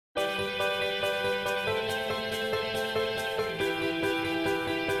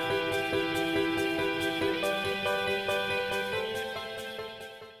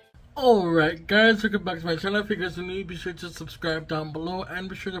Alright guys, welcome back to my channel. If you guys are new, be sure to subscribe down below and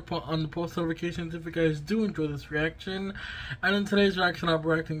be sure to put on the post notifications if you guys do enjoy this reaction. And in today's reaction, I'll be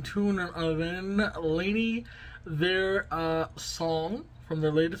reacting to none other than LANY, their song from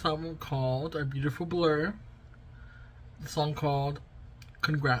their latest album called A Beautiful Blur. The song called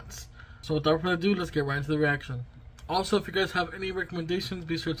Congrats. So without further ado, let's get right into the reaction. Also, if you guys have any recommendations,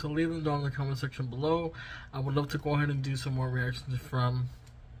 be sure to leave them down in the comment section below. I would love to go ahead and do some more reactions from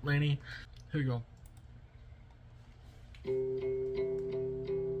LANY. Here we go. I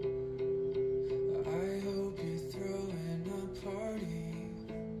hope you're throwing a party.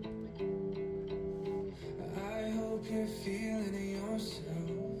 I hope you're feeling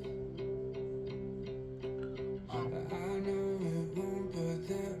yourself. I know it won't, but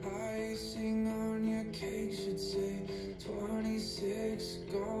the icing on your cake should say 26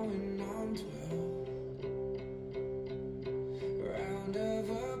 going on 12. Round of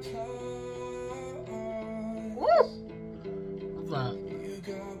applause. What's that? You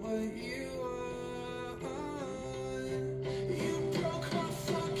got what you want. You broke my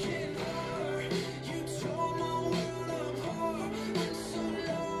fucking heart. You tore my world apart. I'm so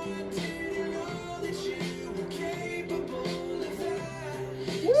low, I didn't know that you were capable of that.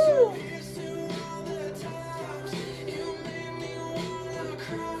 So here's to all the times you made me wanna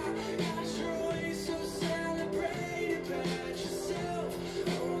cry. Got your way so celebrated, pat yourself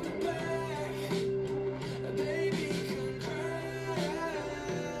on the back. Baby, congrats.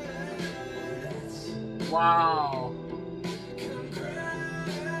 Wow.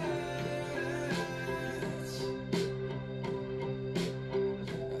 Congrats.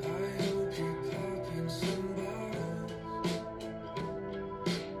 I hope you're popping some bottles.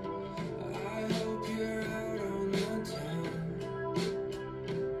 I hope you're out on the town.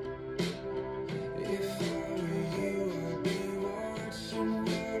 If I were you, I'd be watching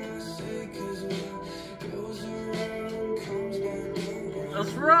what I say, 'cause what goes around comes back around.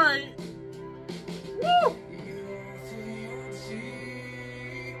 That's right. Woo!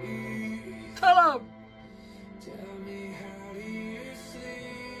 Tell him. Tell me, how do you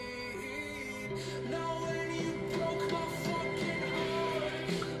sleep? Now when you broke my fucking heart,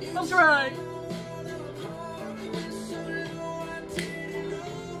 you That's right. went so low, I didn't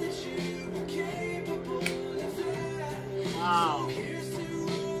know that you were capable of that. Wow. Here's to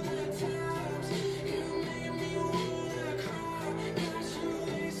all the times you made me wanna cry. Got your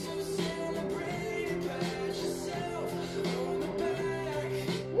way so celebrated, pat yourself on the back.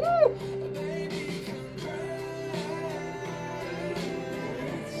 Woo! Baby, congrats.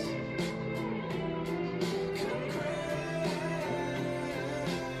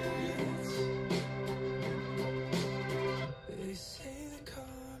 They say that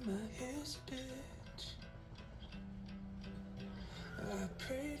karma is a bitch. I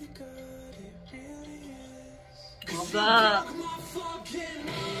pray to God it really is. Love that. My fucking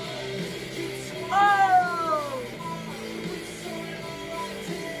Oh!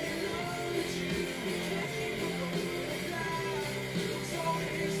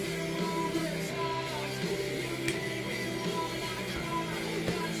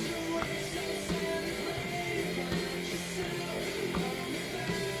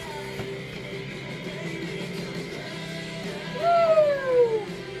 Woo!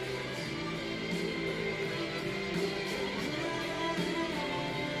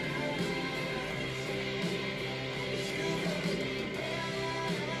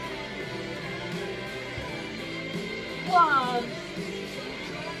 Wow.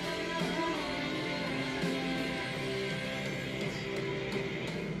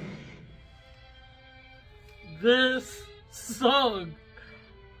 This song.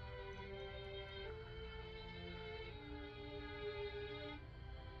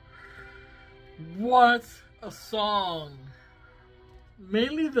 What a song.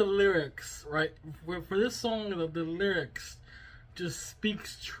 Mainly the lyrics, right? For this song, the lyrics just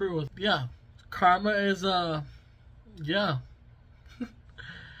speaks truth. Yeah. Karma is, yeah.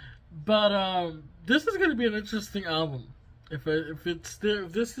 But, this is gonna be an interesting album. If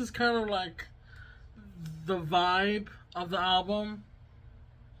this is kind of like the vibe of the album,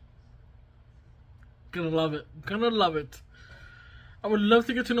 gonna love it. Gonna love it. I would love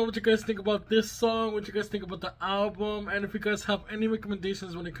to get to know what you guys think about this song, what you guys think about the album, and if you guys have any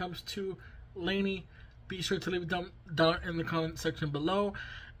recommendations when it comes to LANY, be sure to leave it down in the comment section below.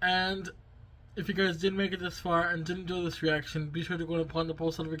 And if you guys did make it this far and did enjoy this reaction, be sure to go upon the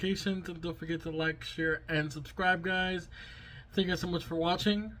post notifications and don't forget to like, share, and subscribe, guys. Thank you guys so much for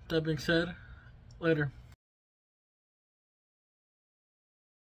watching. That being said, later.